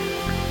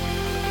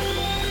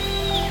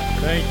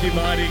Thank you,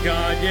 mighty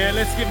God. Yeah,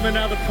 let's give him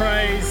another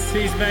praise.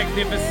 He's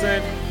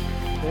magnificent.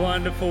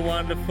 Wonderful,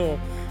 wonderful.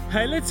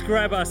 Hey, let's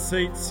grab our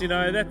seats. You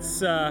know, that's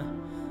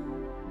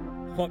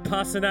what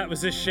Pastor Nat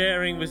was just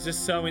sharing was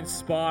just so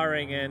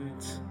inspiring.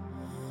 And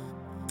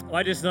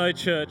I just know,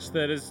 church,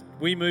 that as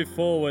we move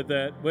forward,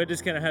 that we're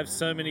just going to have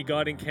so many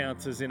God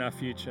encounters in our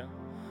future.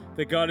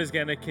 That God is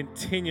going to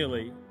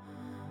continually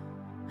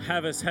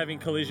have us having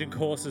collision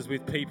courses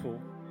with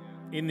people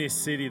in this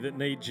city that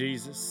need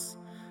Jesus,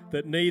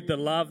 that need the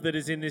love that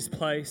is in this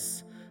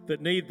place, that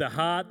need the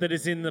heart that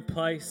is in the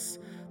place,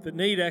 that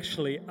need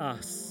actually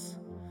us.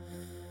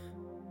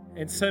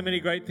 And so many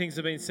great things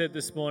have been said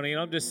this morning,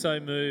 and I'm just so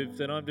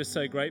moved, and I'm just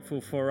so grateful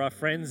for our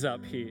friends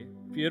up here.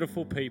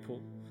 Beautiful people.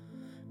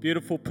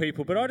 Beautiful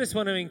people. But I just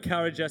want to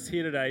encourage us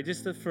here today,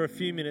 just for a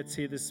few minutes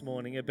here this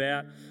morning,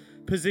 about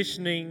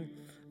positioning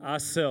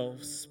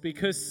ourselves.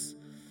 Because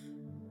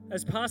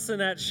as Pastor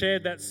Nat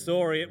shared that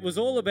story, it was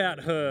all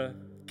about her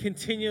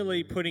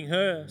continually putting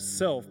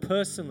herself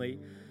personally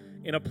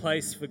in a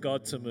place for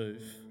God to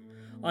move.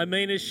 I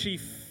mean, as she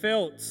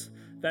felt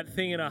that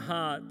thing in her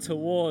heart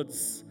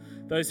towards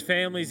those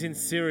families in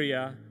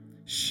Syria,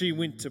 she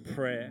went to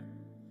prayer.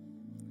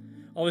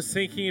 I was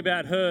thinking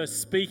about her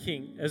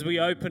speaking as we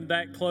opened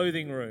that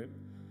clothing room.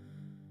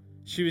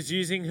 She was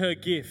using her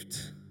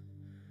gift,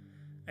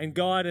 and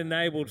God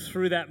enabled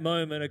through that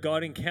moment a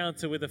God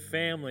encounter with a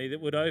family that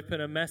would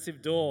open a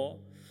massive door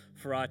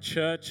for our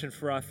church and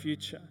for our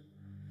future.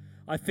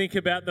 I think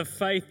about the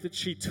faith that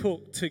she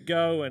took to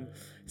go and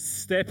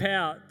step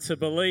out to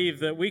believe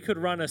that we could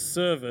run a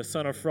service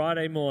on a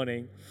Friday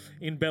morning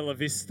in Bella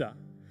Vista.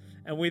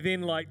 And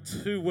within like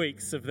 2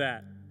 weeks of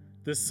that,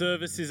 the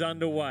service is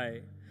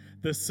underway.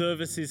 The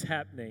service is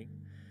happening.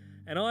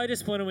 And I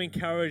just want to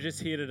encourage us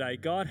here today.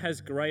 God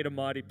has great and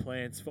mighty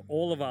plans for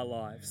all of our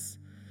lives.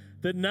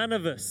 That none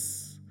of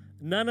us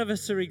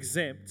are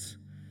exempt,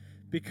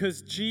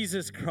 because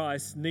Jesus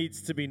Christ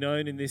needs to be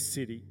known in this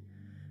city.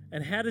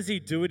 And how does he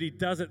do it? He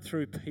does it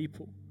through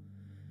people.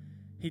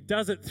 He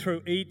does it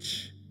through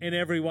each and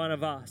every one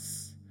of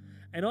us.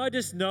 And I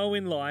just know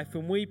in life,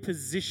 when we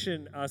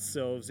position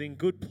ourselves in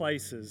good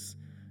places,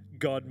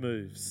 God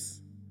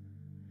moves.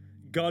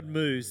 God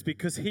moves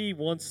because he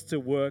wants to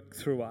work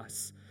through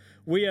us.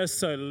 We are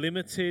so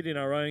limited in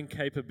our own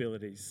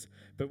capabilities.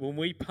 But when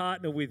we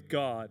partner with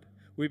God,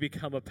 we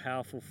become a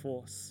powerful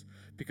force,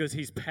 because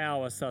his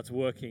power starts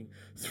working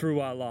through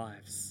our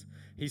lives.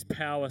 His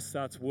power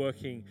starts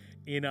working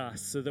in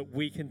us so that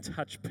we can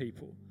touch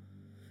people,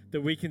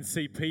 that we can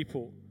see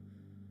people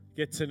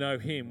get to know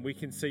him. We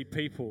can see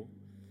people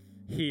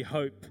hear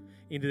hope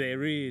into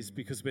their ears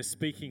because we're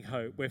speaking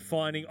hope. We're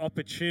finding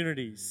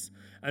opportunities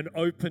and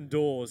open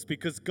doors,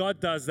 because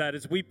God does that.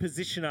 As we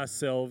position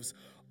ourselves,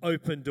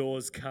 open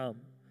doors come.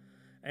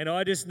 And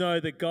I just know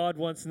that God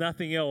wants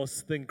nothing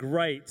else than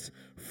great,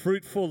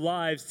 fruitful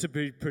lives to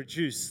be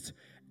produced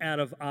out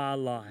of our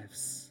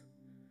lives.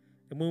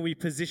 And when we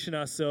position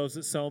ourselves,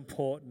 it's so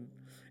important.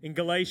 In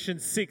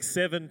Galatians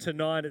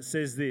 6:7-9, it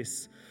says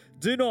this: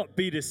 "Do not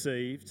be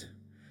deceived.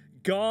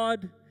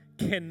 God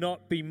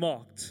cannot be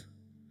mocked.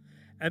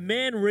 A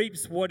man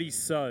reaps what he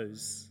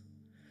sows.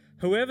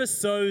 Whoever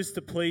sows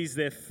to please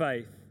their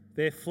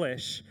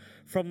flesh,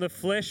 from the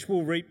flesh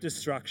will reap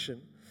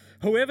destruction.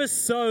 Whoever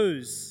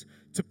sows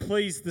to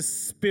please the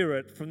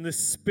Spirit, from the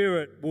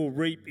Spirit will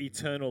reap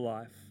eternal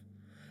life.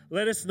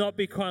 Let us not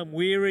become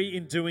weary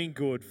in doing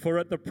good, for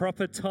at the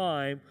proper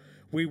time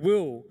we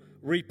will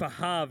reap a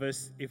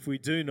harvest if we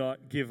do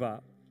not give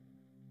up."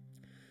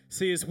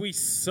 See, as we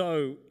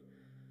sow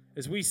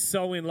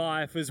in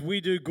life, as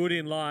we do good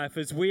in life,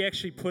 as we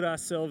actually put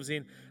ourselves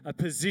in a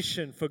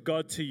position for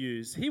God to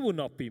use, he will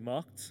not be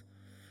mocked.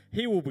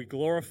 He will be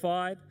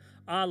glorified.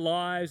 Our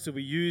lives will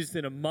be used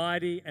in a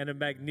mighty and a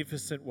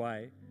magnificent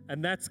way.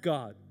 And that's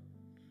God.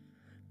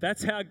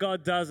 That's how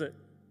God does it.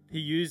 He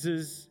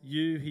uses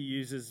you, he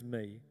uses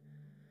me.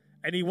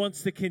 And he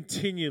wants to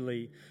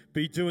continually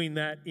be doing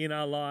that in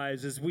our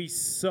lives as we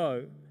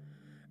sow.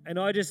 And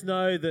I just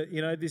know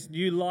that, this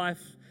new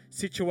life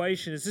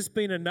situation has just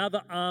been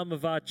another arm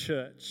of our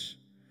church.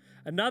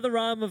 Another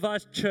arm of our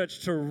church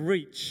to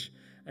reach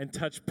and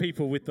touch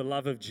people with the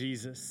love of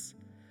Jesus.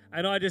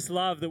 And I just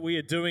love that we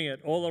are doing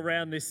it all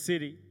around this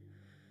city.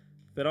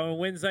 That on a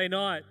Wednesday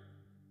night,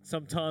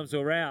 sometimes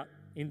we're out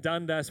in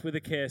Dundas with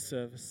a care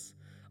service.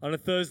 On a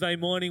Thursday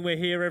morning, we're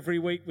here every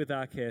week with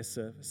our care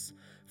service.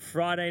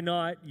 Friday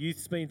night,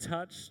 youth's been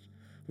touched.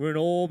 We're in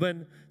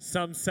Auburn.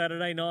 Some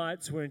Saturday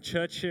nights, we're in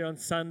church here on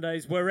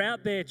Sundays. We're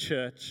out there,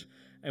 church,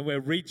 and we're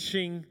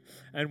reaching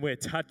and we're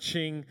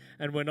touching,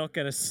 and we're not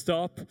going to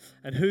stop.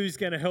 And who's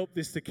going to help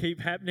this to keep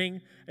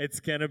happening? It's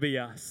going to be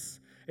us.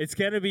 It's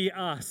going to be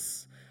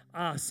us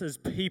as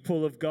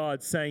people of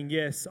God saying,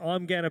 yes,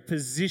 I'm going to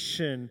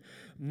position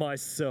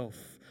myself.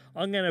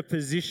 I'm going to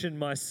position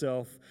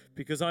myself,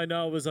 because I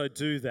know as I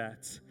do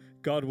that,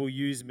 God will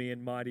use me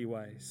in mighty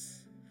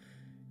ways.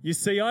 You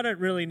see, I don't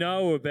really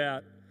know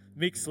about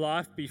Mick's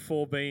life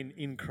before being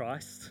in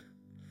Christ,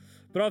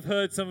 but I've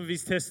heard some of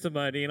his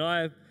testimony, and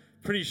I'm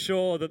pretty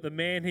sure that the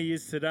man he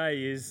is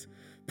today is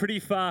pretty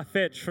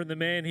far-fetched from the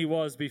man he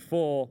was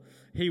before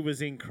he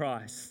was in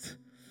Christ.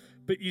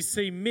 But you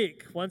see,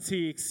 Mick, once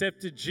he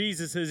accepted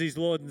Jesus as his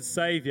Lord and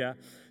Savior,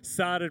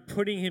 started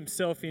putting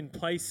himself in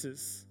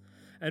places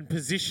and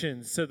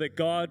positions so that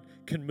God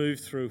can move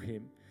through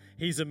him.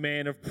 He's a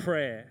man of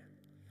prayer.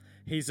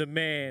 He's a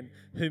man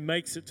who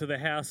makes it to the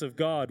house of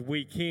God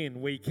week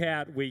in, week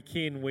out, week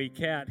in,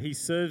 week out. He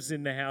serves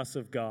in the house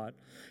of God.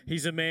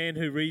 He's a man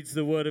who reads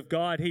the Word of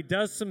God. He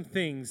does some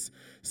things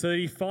so that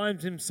he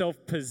finds himself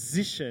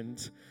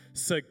positioned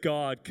so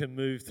God can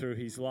move through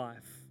his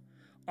life.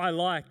 I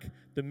like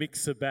the Mick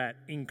Sabat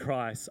in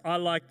Christ. I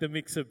like the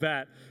Mick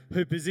Sabat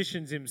who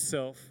positions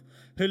himself,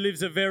 who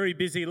lives a very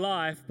busy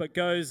life but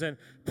goes and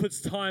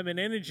puts time and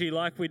energy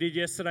like we did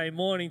yesterday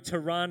morning to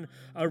run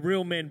a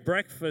Real Men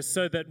breakfast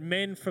so that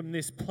men from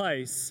this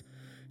place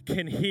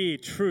can hear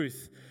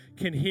truth,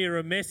 can hear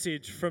a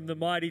message from the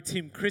mighty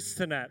Tim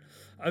Christenat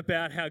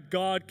about how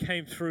God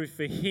came through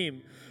for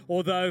him.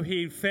 Although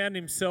he found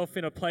himself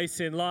in a place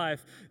in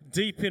life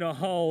deep in a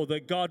hole,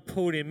 that God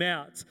pulled him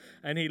out,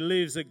 and he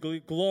lives a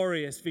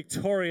glorious,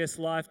 victorious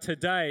life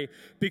today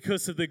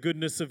because of the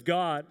goodness of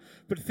God.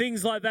 But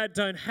things like that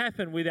don't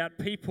happen without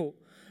people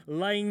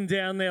laying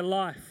down their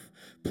life,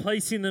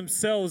 placing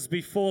themselves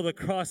before the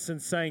cross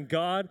and saying,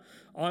 God,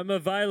 I'm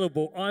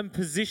available. I'm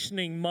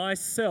positioning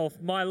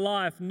myself, my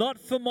life, not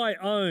for my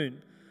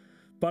own,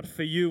 but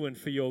for you and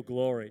for your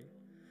glory.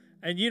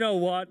 And you know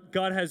what?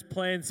 God has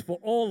plans for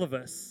all of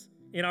us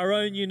in our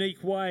own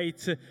unique way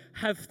to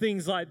have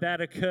things like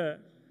that occur.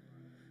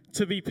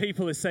 To be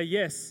people who say,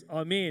 yes,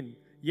 I'm in.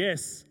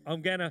 Yes,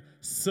 I'm going to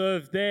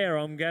serve there.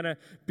 I'm going to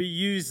be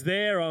used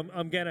there.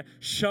 I'm going to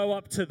show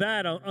up to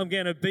that. I'm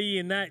going to be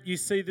in that. You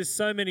see, there's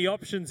so many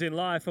options in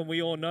life, and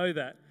we all know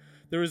that.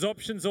 There is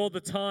options all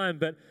the time,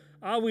 but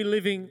are we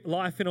living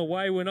life in a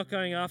way we're not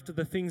going after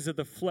the things of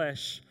the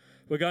flesh,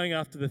 we're going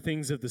after the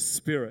things of the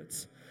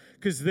Spirit?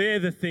 Because they're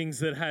the things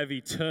that have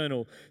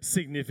eternal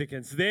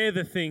significance. They're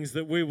the things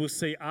that we will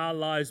see our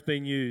lives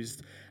being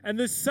used. And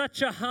there's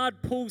such a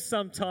hard pull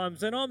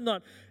sometimes, and I'm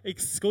not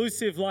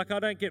exclusive, like I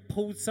don't get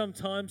pulled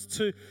sometimes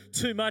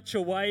too much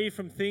away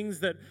from things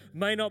that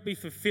may not be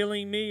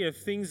fulfilling me of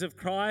things of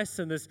Christ.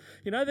 And there's,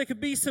 there can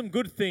be some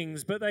good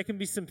things, but there can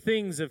be some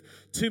things of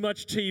too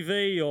much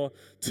TV or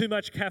too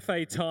much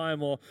cafe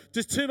time or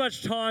just too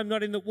much time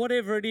not in the,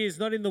 whatever it is,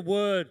 not in the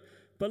Word.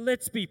 But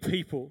let's be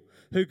people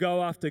who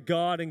go after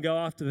God and go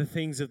after the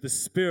things of the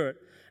Spirit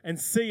and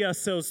see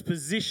ourselves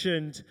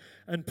positioned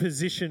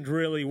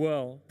really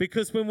well.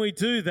 Because when we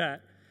do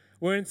that,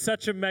 we're in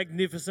such a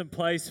magnificent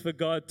place for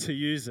God to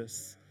use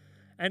us.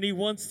 And He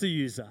wants to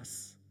use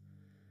us.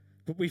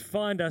 But we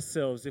find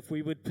ourselves, if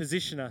we would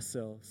position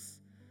ourselves.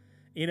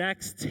 In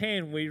Acts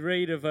 10, we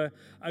read of a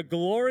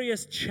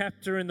glorious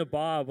chapter in the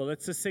Bible.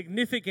 It's a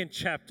significant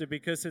chapter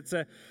because it's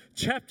a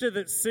chapter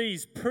that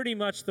sees pretty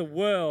much the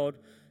world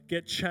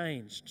get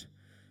changed.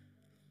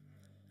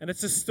 And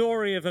it's a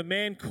story of a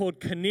man called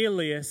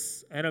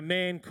Cornelius and a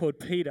man called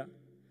Peter.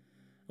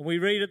 And we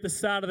read at the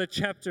start of the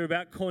chapter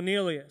about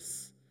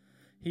Cornelius.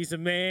 He's a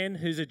man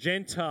who's a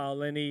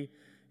Gentile, and he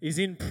is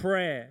in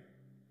prayer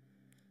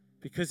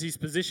because he's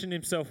positioned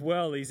himself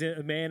well. He's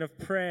a man of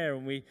prayer.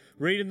 And we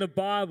read in the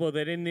Bible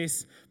that in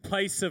this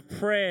place of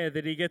prayer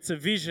that he gets a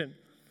vision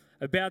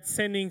about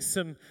sending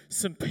some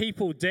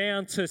people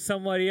down to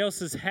somebody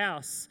else's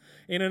house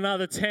in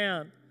another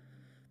town,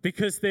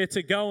 because they're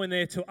to go and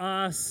they're to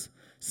ask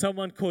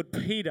someone called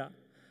Peter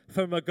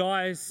from a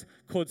guy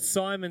called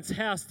Simon's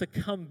house to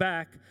come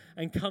back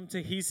and come to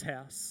his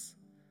house.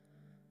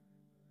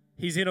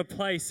 He's in a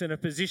place, in a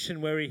position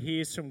where he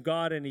hears from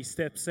God and he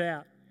steps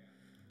out.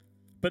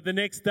 But the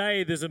next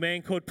day there's a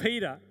man called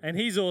Peter, and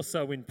he's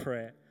also in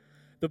prayer.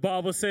 The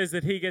Bible says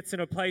that he gets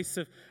in a place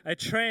of a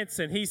trance,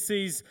 and he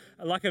sees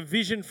like a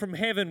vision from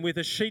heaven with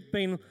a sheet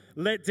being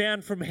let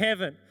down from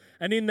heaven.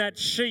 And in that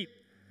sheet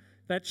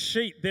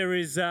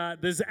there's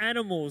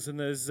animals, and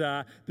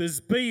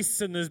there's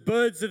beasts, and there's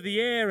birds of the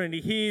air, and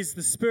he hears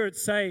the Spirit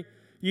say,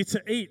 "You're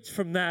to eat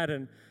from that."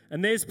 And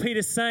there's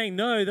Peter saying,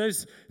 "No,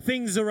 those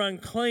things are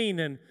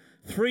unclean." And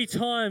 3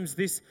 times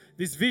this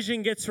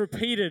vision gets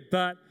repeated,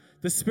 but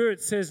the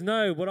Spirit says,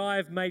 "No, what I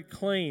have made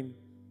clean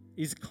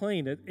is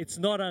clean. It's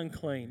not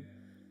unclean."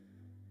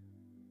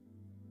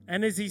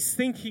 And as he's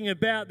thinking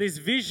about this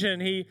vision,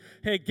 he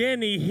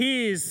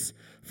hears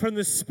from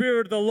the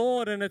Spirit of the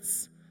Lord, and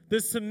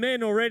there's some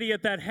men already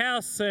at that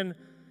house, and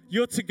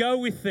you're to go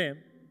with them.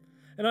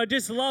 And I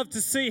just love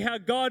to see how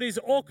God is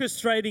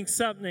orchestrating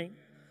something.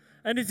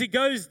 And as he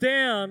goes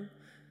down,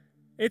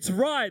 it's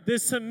right,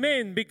 there's some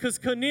men, because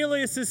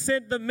Cornelius has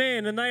sent the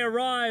men, and they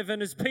arrive,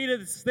 and as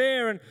Peter's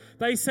there, and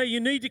they say, "You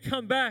need to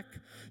come back.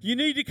 You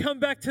need to come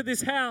back to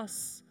this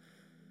house."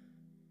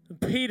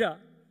 And Peter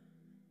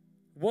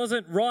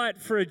wasn't right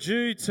for a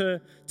Jew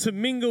to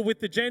mingle with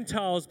the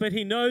Gentiles, but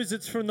he knows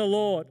it's from the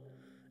Lord.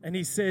 And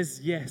he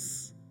says,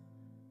 yes.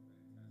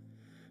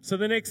 So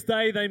the next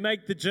day they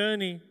make the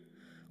journey.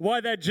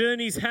 While that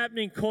journey's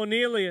happening,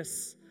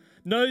 Cornelius,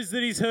 knows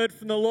that he's heard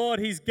from the Lord.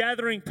 He's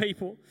gathering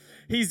people.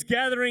 He's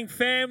gathering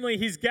family.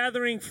 He's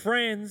gathering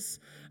friends.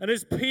 And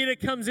as Peter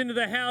comes into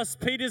the house,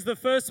 Peter's the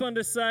first one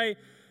to say,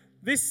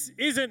 this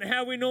isn't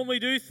how we normally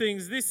do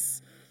things.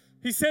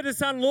 He said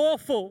it's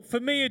unlawful for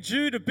me, a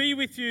Jew, to be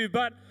with you,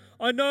 but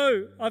I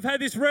know, I've had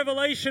this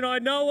revelation, I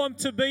know I'm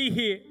to be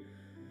here.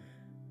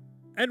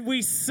 And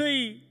we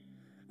see,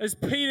 as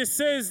Peter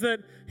says, that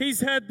he's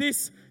had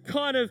this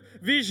kind of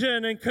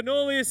vision, and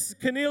Cornelius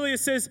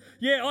says,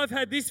 yeah, I've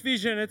had this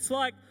vision. It's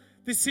like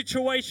this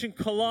situation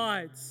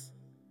collides.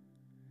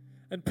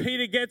 And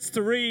Peter gets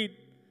to read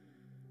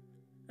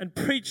and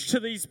preach to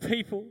these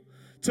people,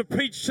 to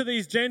preach to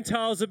these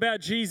Gentiles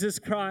about Jesus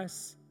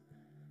Christ.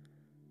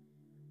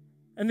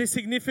 And this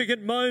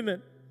significant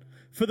moment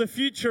for the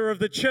future of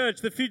the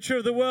church, the future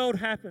of the world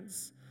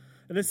happens.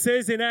 And it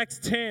says in Acts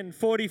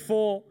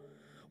 10:44,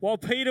 while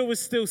Peter was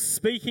still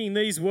speaking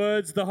these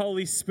words, the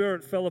Holy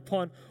Spirit fell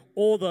upon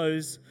all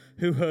those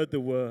who heard the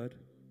word.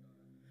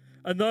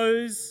 And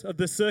those of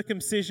the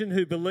circumcision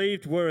who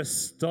believed were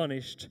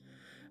astonished,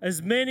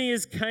 as many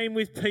as came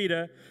with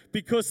Peter,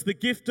 because the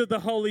gift of the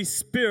Holy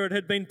Spirit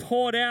had been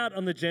poured out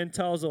on the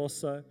Gentiles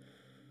also.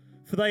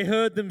 For they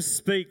heard them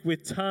speak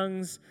with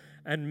tongues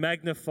and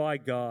magnify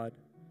God.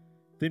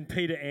 Then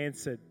Peter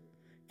answered,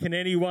 can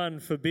anyone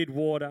forbid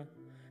water,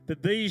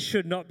 that these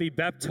should not be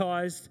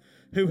baptized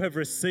who have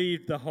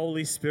received the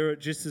Holy Spirit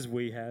just as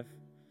we have?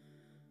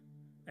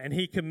 And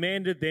he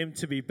commanded them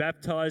to be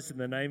baptized in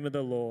the name of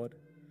the Lord.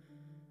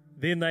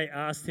 Then they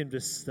asked him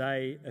to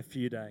stay a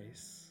few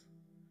days.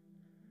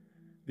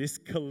 This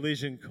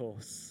collision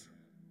course,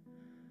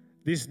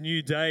 this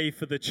new day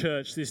for the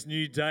church, this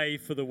new day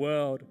for the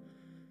world.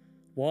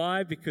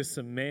 Why? Because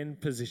some men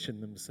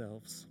positioned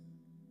themselves.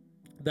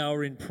 They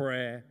were in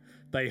prayer.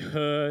 They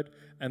heard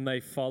and they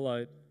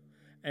followed.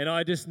 And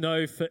I just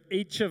know for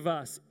each of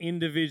us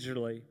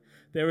individually,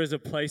 there is a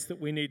place that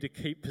we need to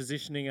keep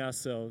positioning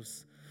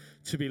ourselves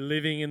to be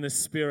living in the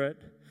Spirit,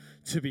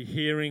 to be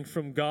hearing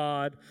from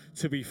God,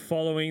 to be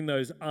following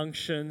those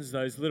unctions,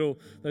 those little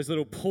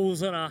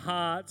pulls on our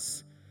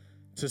hearts,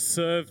 to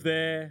serve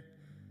there,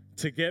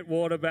 to get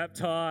water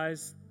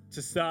baptized,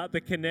 to start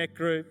the Connect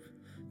group,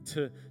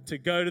 to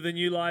go to the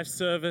New Life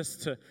service,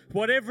 to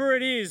whatever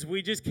it is,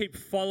 we just keep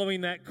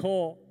following that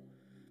call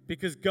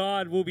because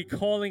God will be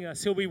calling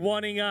us. He'll be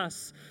wanting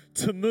us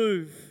to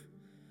move.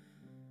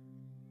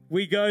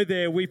 We go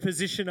there, we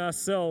position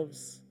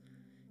ourselves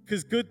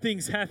because good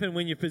things happen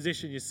when you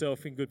position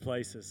yourself in good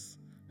places.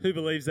 Who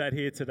believes that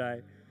here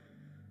today?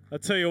 I'll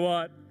tell you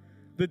what,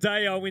 the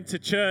day I went to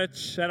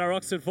church at our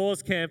Oxford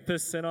Falls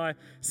campus and I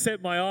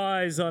set my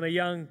eyes on a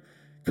young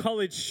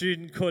college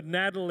student called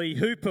Natalie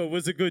Hooper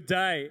was a good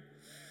day.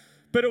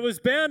 But it was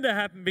bound to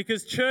happen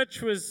because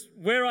church was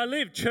where I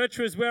lived. Church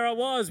was where I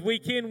was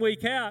week in,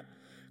 week out.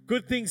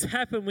 Good things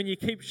happen when you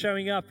keep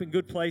showing up in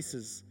good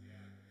places.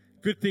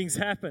 Good things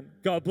happen.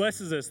 God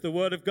blesses us. The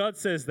Word of God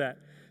says that.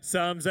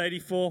 Psalms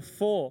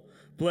 84:4.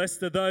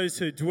 Blessed are those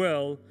who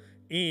dwell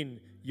in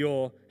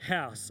your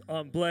house.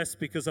 I'm blessed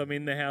because I'm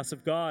in the house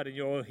of God and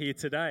you're all here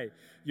today.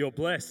 You're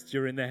blessed.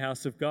 You're in the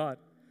house of God.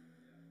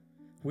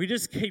 We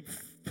just keep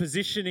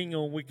positioning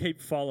or we keep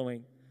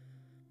following.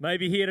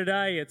 Maybe here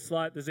today it's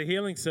like there's a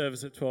healing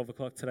service at 12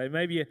 o'clock today.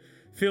 Maybe you're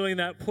feeling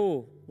that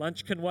pull.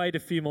 Lunch can wait a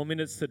few more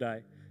minutes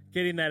today.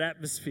 Get in that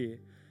atmosphere.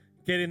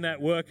 Get in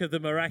that work of the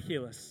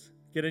miraculous.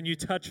 Get a new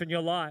touch on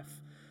your life.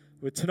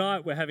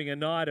 Tonight we're having a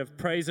night of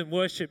praise and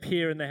worship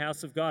here in the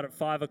house of God at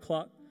 5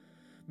 o'clock.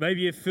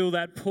 Maybe you feel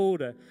that pull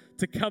to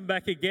come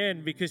back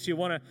again because you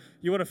want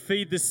to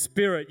feed the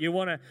Spirit. You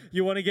want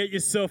to get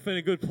yourself in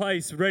a good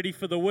place, ready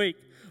for the week,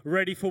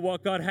 ready for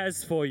what God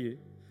has for you.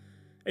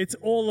 It's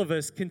all of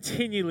us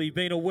continually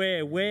being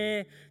aware,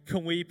 where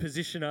can we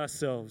position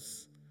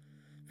ourselves?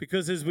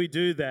 Because as we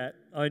do that,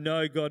 I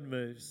know God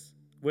moves.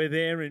 We're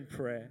there in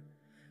prayer.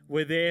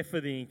 We're there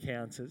for the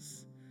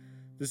encounters.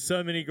 There's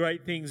so many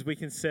great things we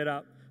can set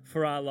up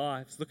for our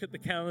lives. Look at the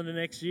calendar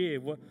next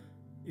year. What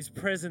is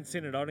presence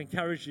in it? I'd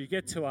encourage you,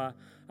 get to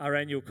our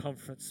annual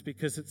conference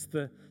because it's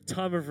the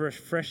time of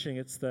refreshing.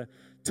 It's the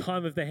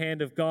time of the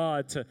hand of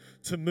God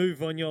to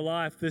move on your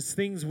life. There's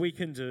things we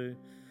can do.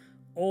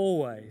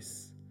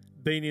 Always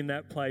been in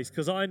that place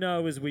because I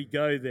know as we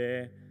go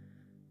there,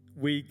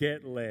 we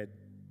get led.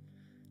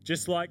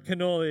 Just like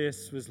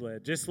Cornelius was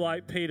led, just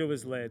like Peter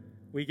was led,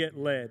 we get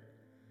led.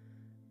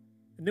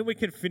 And then we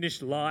can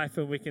finish life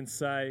and we can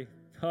say,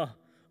 oh,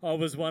 I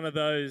was one of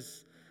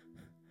those.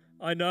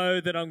 I know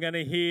that I'm going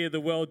to hear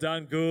the well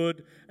done,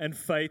 good and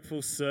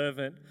faithful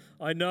servant.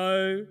 I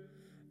know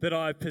that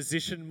I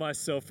positioned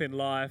myself in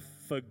life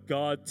for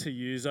God to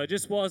use. I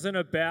just wasn't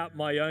about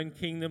my own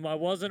kingdom. I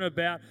wasn't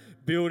about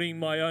building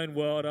my own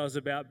world. I was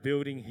about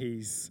building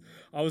His.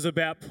 I was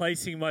about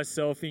placing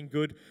myself in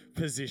good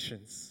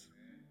positions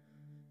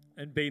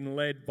and being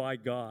led by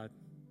God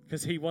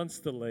because He wants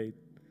to lead.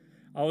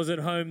 I was at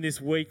home this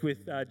week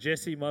with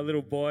Jesse, my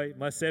little boy,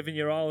 my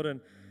 7-year-old,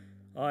 and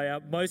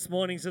Most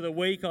mornings of the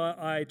week,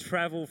 I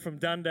travel from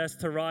Dundas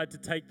to Ryde to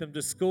take them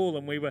to school,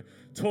 and we were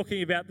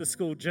talking about the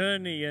school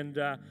journey, and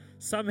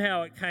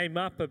somehow it came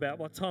up about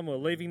what time we were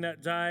leaving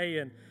that day,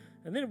 and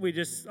then we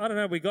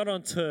got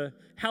on to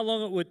how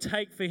long it would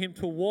take for him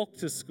to walk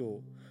to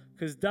school,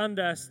 because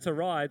Dundas to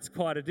Ryde's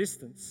quite a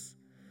distance.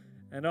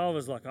 And I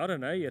was like, I don't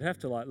know, you'd have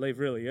to leave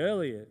really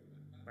early, at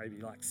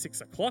maybe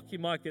 6 o'clock, you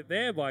might get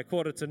there by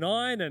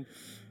 8:45,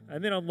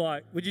 and then I'm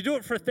like, would you do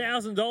it for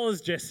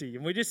 $1,000, Jesse?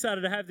 And we just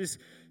started to have this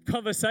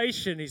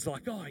conversation. He's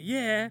like, oh,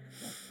 yeah.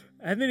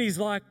 And then he's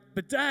like,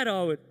 but Dad,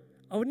 I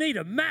would need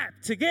a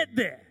map to get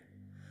there.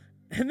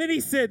 And then he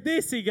said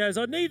this, he goes,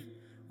 I'd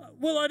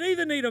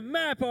either need a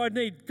map or I'd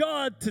need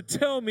God to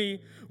tell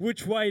me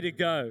which way to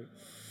go.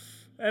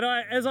 And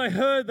as I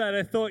heard that,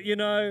 I thought,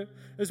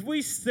 as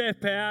we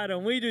step out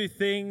and we do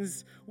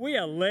things, we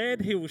are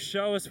led. He will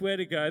show us where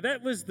to go.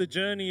 That was the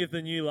journey of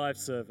the New Life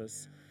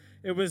service.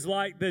 It was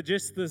like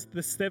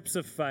the steps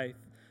of faith.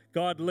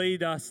 God,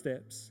 lead our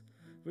steps.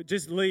 But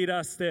just lead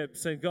our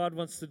steps. And God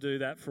wants to do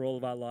that for all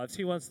of our lives.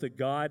 He wants to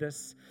guide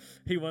us.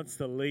 He wants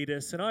to lead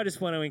us. And I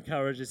just want to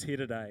encourage us here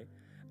today,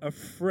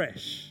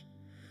 afresh,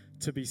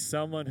 to be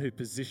someone who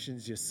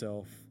positions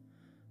yourself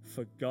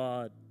for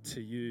God to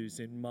use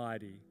in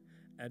mighty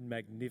and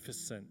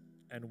magnificent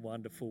and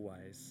wonderful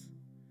ways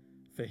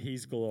for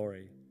His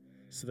glory,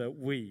 so that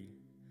we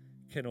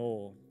can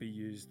all be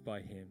used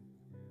by Him.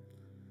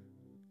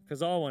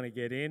 Because I want to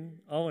get in,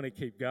 I want to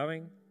keep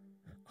going,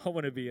 I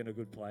want to be in a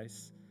good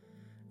place.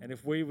 And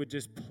if we would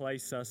just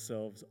place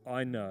ourselves,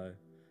 I know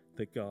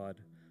that God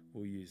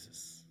will use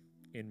us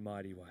in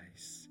mighty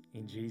ways.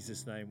 In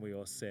Jesus' name we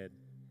all said,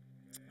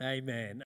 amen.